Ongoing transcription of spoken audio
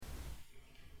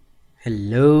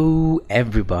Hello,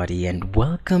 everybody, and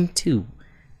welcome to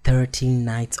 13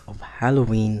 Nights of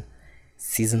Halloween,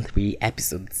 Season 3,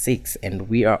 Episode 6. And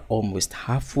we are almost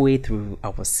halfway through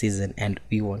our season, and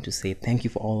we want to say thank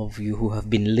you for all of you who have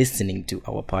been listening to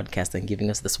our podcast and giving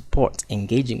us the support,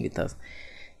 engaging with us.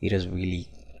 It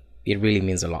really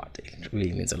means a lot. It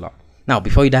really means a lot. Now,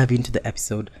 before we dive into the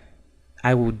episode,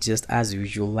 I would just, as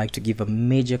usual, like to give a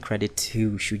major credit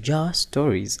to Shuja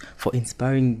Stories for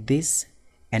inspiring this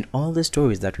and all the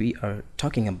stories that we are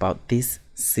talking about this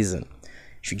season.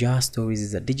 Shuja Stories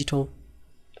is a digital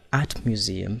art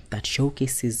museum that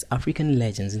showcases African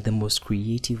legends in the most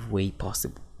creative way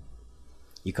possible.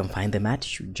 You can find them at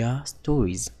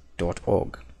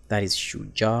shujastories.org. That is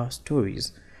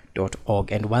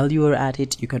shujastories.org. And while you are at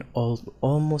it, you can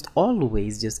almost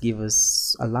always just give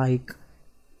us a like,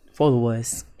 follow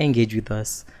us, engage with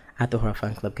us at the Horror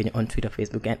Fan Club Kenya on Twitter,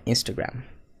 Facebook, and Instagram.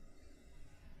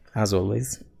 As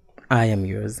always, I am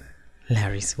yours,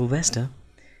 Larry Sylvester.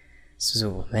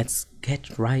 So let's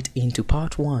get right into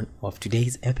part 1 of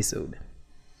today's episode.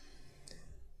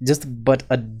 Just but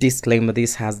a disclaimer,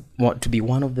 this has to be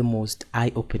one of the most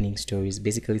eye-opening stories,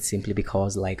 basically simply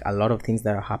because like a lot of things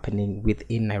that are happening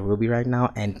within Nairobi right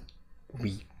now and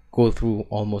we go through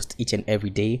almost each and every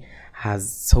day has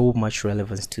so much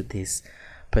relevance to this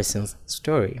person's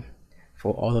story.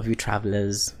 For all of you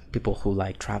travelers, people who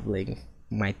like traveling,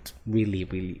 might really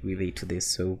relate to this,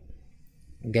 so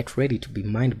get ready to be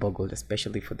mind boggled,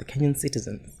 especially for the Kenyan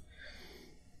citizens.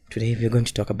 Today we're going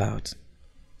to talk about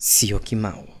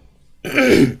Syokimau.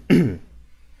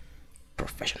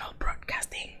 Professional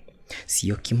broadcasting.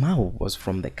 Syokimau was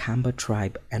from the Kamba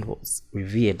tribe and was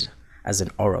revered as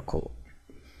an oracle.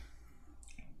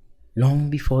 Long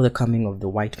before the coming of the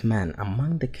white man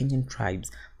among the Kenyan tribes,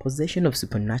 possession of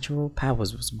supernatural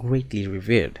powers was greatly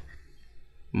revered.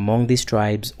 Among these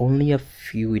tribes, only a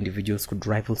few individuals could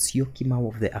rival Syokimau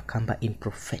of the Akamba in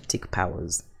prophetic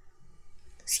powers.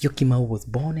 Syokimau was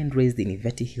born and raised in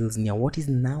Iveti Hills near what is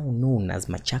now known as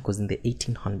Machakos in the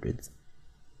 1800s.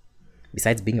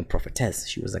 Besides being a prophetess,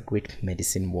 she was a great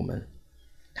medicine woman.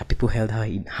 Her people held her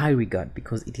in high regard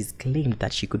because it is claimed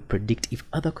that she could predict if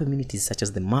other communities such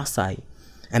as the Maasai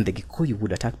and the Gikuyu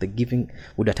would attack, giving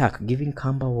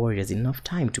Kamba warriors enough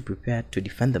time to prepare to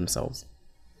defend themselves.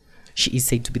 She is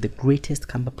said to be the greatest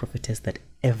Kamba prophetess that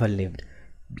ever lived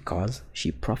because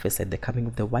she prophesied the coming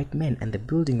of the white men and the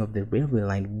building of the railway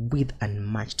line with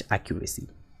unmatched accuracy.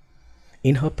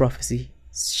 In her prophecy,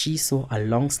 she saw a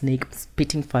long snake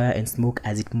spitting fire and smoke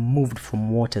as it moved from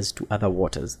waters to other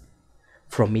waters.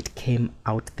 From it came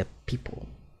out the people,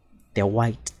 their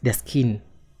skin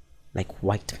like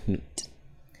white meat,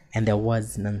 and their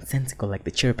words nonsensical like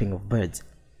the chirping of birds.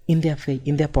 In their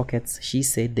pockets, she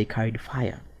said they carried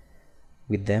fire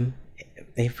with them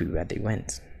everywhere they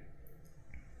went.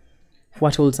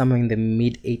 Foretold somewhere in the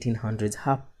mid-1800s,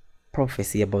 her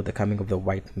prophecy about the coming of the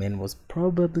white men was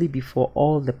probably before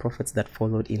all the prophets that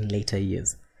followed in later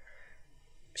years.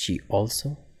 She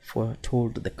also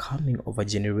foretold the coming of a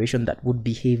generation that would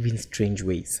behave in strange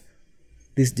ways.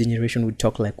 This generation would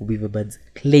talk like weaverbirds,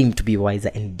 claim to be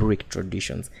wiser, and break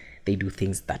traditions. They do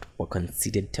things that were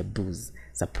considered taboos.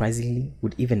 Surprisingly,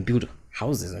 would even build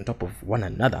houses on top of one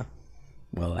another.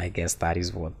 Well, I guess that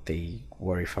is what they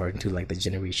were referring to, like the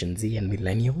Generation Z and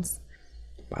Millennials.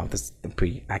 Wow, that's a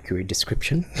pretty accurate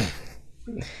description.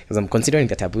 Because I'm considering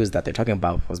the taboos that they're talking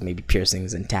about was maybe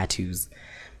piercings and tattoos.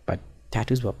 But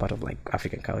tattoos were part of like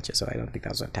African culture, so I don't think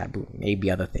that was a taboo.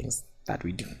 Maybe other things that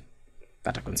we do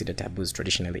that are considered taboos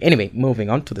traditionally. Anyway, moving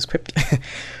on to the script.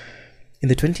 In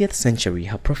the 20th century,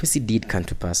 her prophecy did come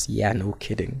to pass. Yeah, no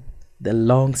kidding. The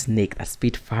long snake that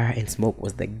spit fire and smoke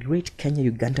was the great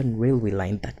Kenya-Ugandan railway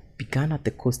line that began at the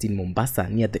coast in Mombasa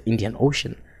near the Indian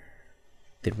Ocean.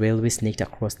 The railway snaked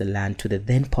across the land to the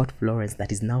then Port Florence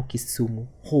that is now Kisumu,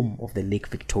 home of the Lake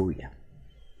Victoria.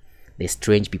 The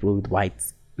strange people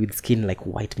with skin like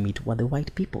white meat were the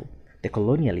white people, the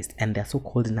colonialists, and their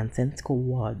so-called nonsensical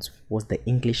words was the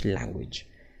English language.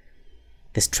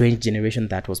 The strange generation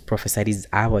that was prophesied is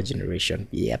our generation.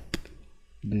 Yep,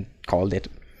 called it.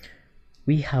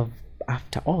 We have,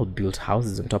 after all, built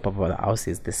houses on top of other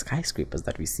houses, the skyscrapers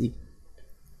that we see.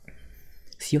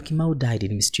 Syokimau died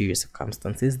in mysterious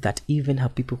circumstances that even her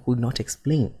people could not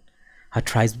explain. Her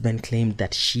tribesmen claimed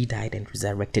that she died and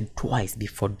resurrected twice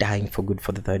before dying for good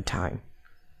for the third time.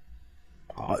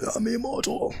 I am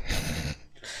immortal.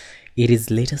 It is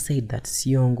later said that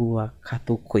Siongua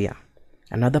Kathukuya,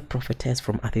 another prophetess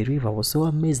from Athi River, was so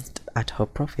amazed at her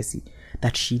prophecy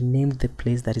that she named the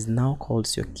place that is now called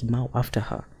Syokimau after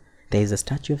her. There is a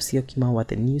statue of Syokimau at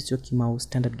the new Syokimau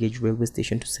standard gauge railway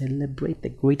station to celebrate the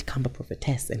great Kamba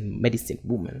prophetess and medicine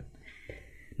woman.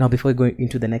 Now, before going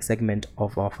into the next segment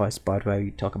of our first part where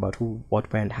we talk about who,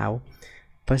 what, where, and how,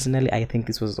 personally, I think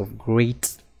this was of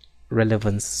great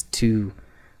relevance to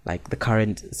like the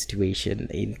current situation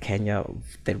in Kenya,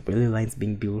 the railway lines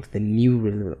being built, the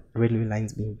new railway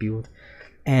lines being built,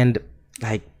 and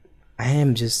like I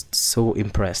am just so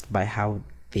impressed by how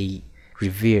they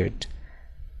revered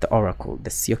the oracle,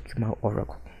 the Syokimau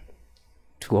oracle,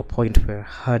 to a point where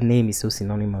her name is so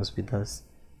synonymous with us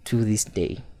to this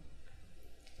day.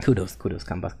 Kudos,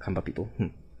 Kamba people.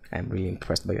 I'm really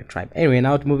impressed by your tribe. Anyway,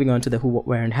 now moving on to the who, what,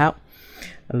 where, and how.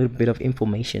 A little bit of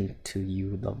information to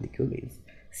you, lovely coolies.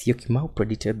 Syokimau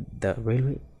predicted the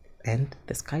railway and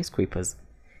the skyscrapers.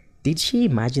 Did she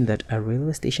imagine that a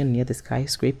railway station near the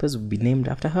skyscrapers would be named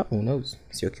after her? Who knows?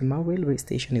 Syokimau railway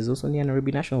station is also near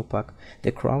Nairobi National Park,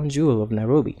 the crown jewel of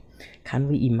Nairobi. Can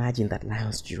we imagine that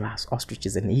lions, giraffes,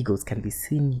 ostriches, and eagles can be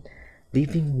seen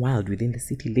living wild within the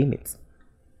city limits?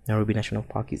 Nairobi National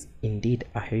Park is indeed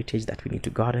a heritage that we need to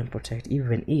guard and protect,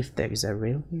 even if there is a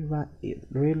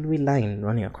railway line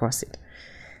running across it.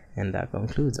 And that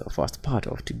concludes our first part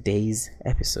of today's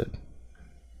episode.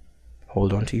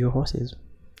 Hold on to your horses.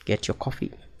 Get your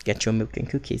coffee, get your milk and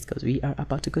cookies, because we are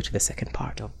about to go to the second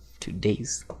part of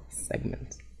today's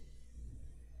segment.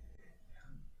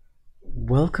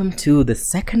 Welcome to the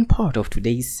second part of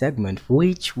today's segment,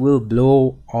 which will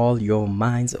blow all your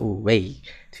minds away.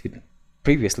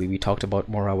 Previously, we talked about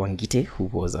Mora Wangite, who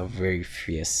was a very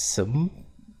fearsome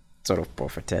sort of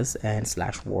prophetess and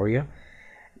 / warrior.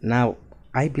 Now,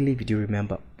 I believe you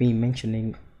remember me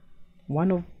mentioning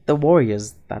one of the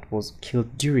warriors that was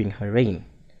killed during her reign.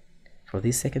 For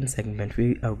this second segment,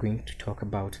 we are going to talk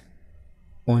about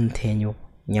Ontenyo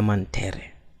Nyamantere,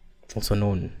 also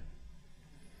known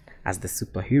as the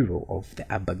superhero of the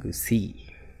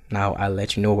Abagusi. Now, I'll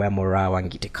let you know where Mora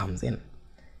Wangite comes in.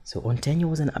 So, Ontenyo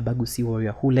was an Abagusi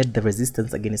warrior who led the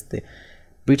resistance against the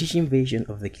British invasion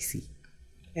of the Kisii.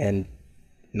 And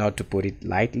not to put it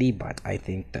lightly, but I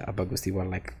think the Abagusi were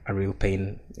like a real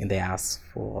pain in the ass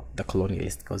for the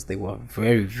colonialists, because they were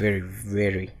very, very,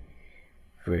 very,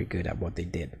 very good at what they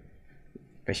did,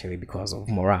 especially because of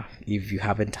Mora. If you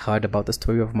haven't heard about the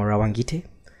story of Mora Wangite,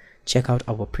 check out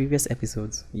our previous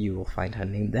episodes. You will find her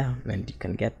name there, and you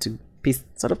can get to piece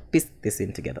this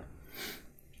in together.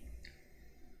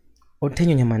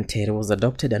 Ontenyo Nyamantere was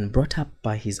adopted and brought up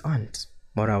by his aunt,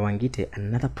 Mora Wangite,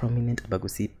 another prominent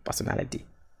Abagusi personality.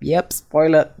 Yep,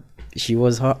 spoiler, she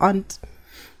was her aunt.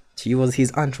 She was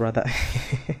his aunt, rather.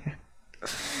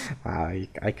 Wow,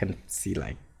 I can see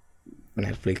like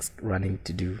Netflix running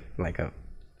to do like a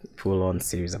full-on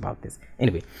series about this.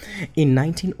 Anyway, in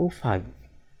 1905,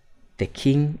 the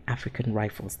King African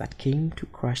Rifles that came to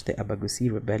crush the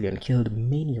Abagusi rebellion killed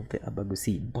many of the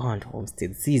Abagusi, burned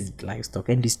homesteads, seized livestock,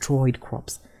 and destroyed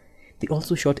crops. They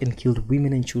also shot and killed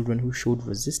women and children who showed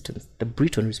resistance. The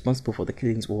Briton responsible for the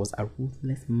killings was a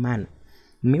ruthless man,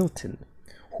 Milton,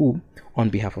 who, on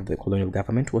behalf of the colonial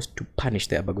government, was to punish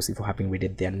the Abagusi for having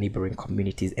raided their neighboring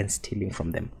communities and stealing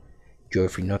from them.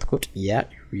 Geoffrey Northcote, yeah,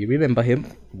 we remember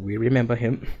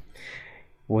him,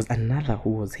 was another who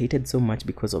was hated so much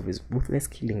because of his ruthless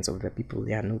killings of the people.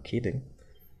 Yeah, no kidding.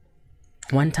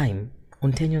 One time,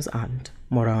 Ontenyo's aunt,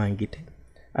 Mora Wangite,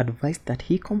 advised that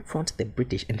he confront the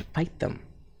British and fight them.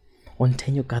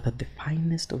 Ontenyo gathered the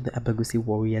finest of the Abagusi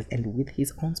warriors and, with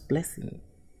his aunt's blessing,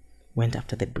 went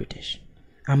after the British.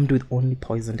 Armed with only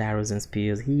poisoned arrows and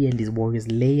spears, he and his warriors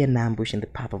lay an ambush in the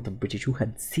path of the British, who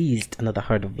had seized another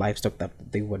herd of livestock that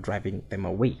they were driving them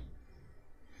away.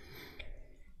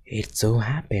 It so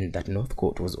happened that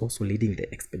Northcote was also leading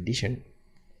the expedition.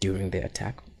 During the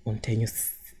attack, Ontenyo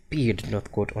speared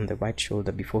Northcote on the right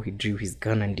shoulder before he drew his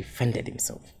gun and defended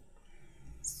himself.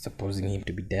 Supposing him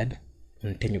to be dead,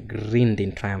 Ontenyo grinned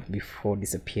in triumph before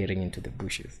disappearing into the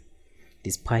bushes.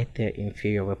 Despite their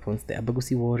inferior weapons, the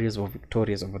Abagusi warriors were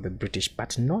victorious over the British,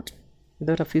 but not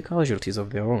without a few casualties of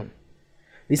their own.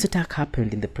 This attack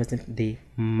happened in the present-day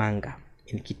Manga,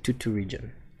 in Kitutu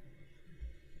region.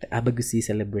 The Abagusi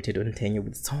celebrated Ontenyo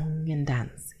with song and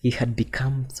dance. He had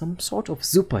become some sort of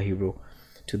superhero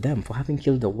to them for having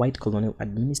killed the white colonial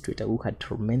administrator who had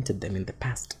tormented them in the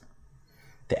past.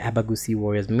 The Abagusi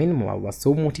warriors, meanwhile, were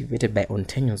so motivated by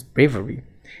Ontenyo's bravery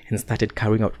and started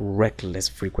carrying out reckless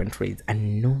frequent raids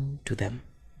unknown to them.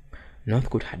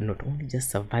 Northcote had not only just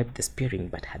survived the spearing,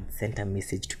 but had sent a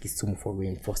message to Kisumu for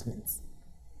reinforcements.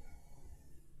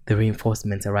 The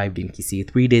reinforcements arrived in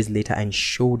Kisii 3 days later and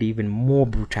showed even more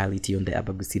brutality on the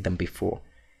Abagusi than before.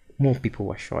 More people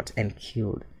were shot and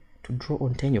killed to draw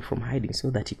Ontenyo from hiding so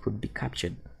that he could be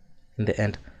captured. In the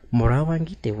end, Morawa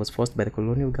Wangite was forced by the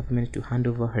colonial government to hand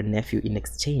over her nephew in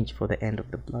exchange for the end of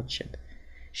the bloodshed.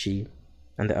 She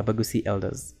and the Abagusi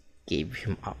elders gave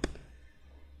him up.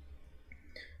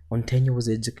 Ontenyo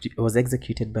was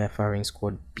executed by a firing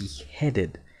squad,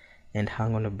 beheaded, and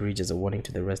hung on a bridge as a warning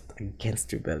to the rest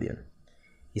against rebellion.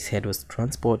 His head was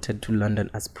transported to London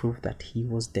as proof that he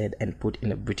was dead and put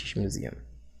in a British museum.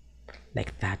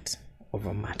 Like that of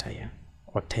Amataya,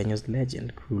 Ontenyo's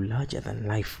legend grew larger than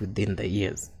life within the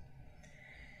years.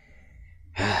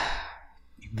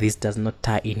 If this does not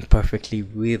tie in perfectly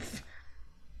with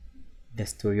the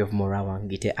story of Morawa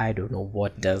Wangite, I don't know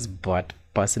what does, but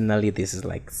personally this is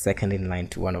like second in line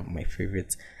to one of my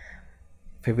favorite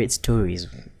stories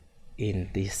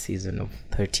in this season of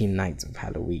 13 Nights of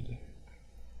Halloween.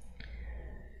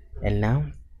 And now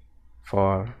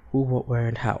for Who, What, Where,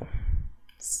 and How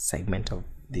segment of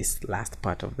this last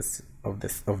part of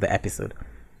the episode.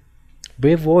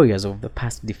 Brave warriors of the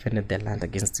past defended their land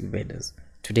against invaders.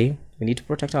 Today, we need to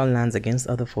protect our lands against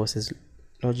other forces.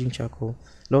 Logging,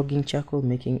 charcoal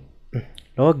making,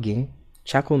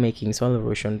 soil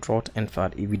erosion, drought, and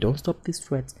flood. If we don't stop these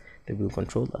threats, they will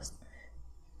control us.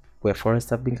 Where forests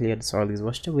have been cleared, soil is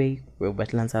washed away. Where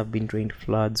wetlands have been drained,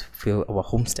 floods fill our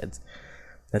homesteads.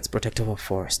 Let's protect our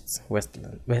forests,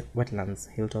 wetlands,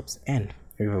 hilltops, and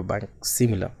riverbanks,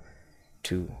 similar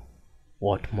to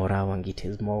what Morawa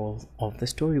Wangite's moral of the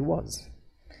story was.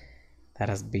 That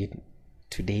has been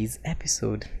today's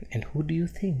episode. And who do you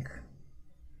think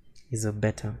is a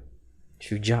better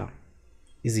Shujaa?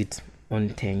 Is it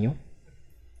Ontenyo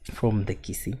from the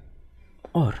Kisii,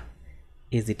 or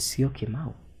is it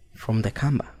Syokimau from the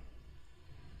Kamba?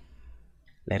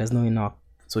 Let us know in our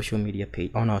social media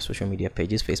page, on our social media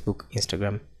pages, Facebook,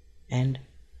 Instagram, and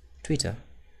Twitter.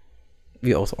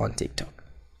 We're also on TikTok.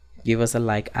 Give us a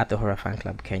like at the Horror Fan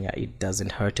Club Kenya. It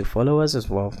doesn't hurt to follow us as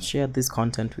well. Share this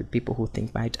content with people who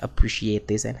think might appreciate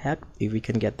this, and heck, if we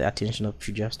can get the attention of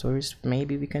Shujaa Stories,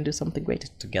 maybe we can do something great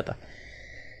together.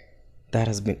 That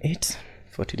has been it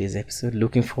for today's episode.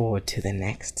 Looking forward to the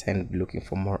next, and looking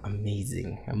for more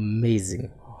amazing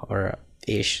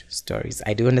horror-ish stories.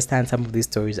 I do understand some of these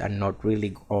stories are not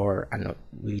really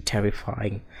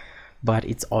terrifying, but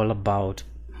it's all about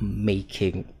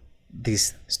making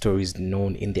these stories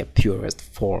known in their purest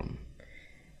form,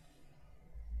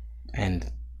 and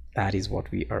that is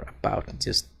what we are about.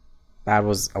 That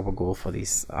was our goal for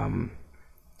this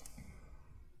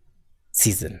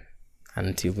season.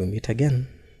 Until we meet again,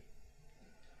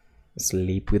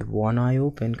 sleep with one eye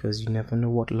open, because you never know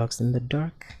what lurks in the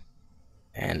dark,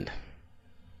 and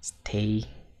stay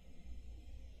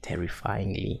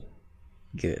terrifyingly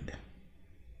good.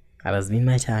 That has been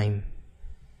my time.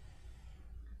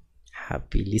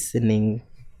 Happy listening.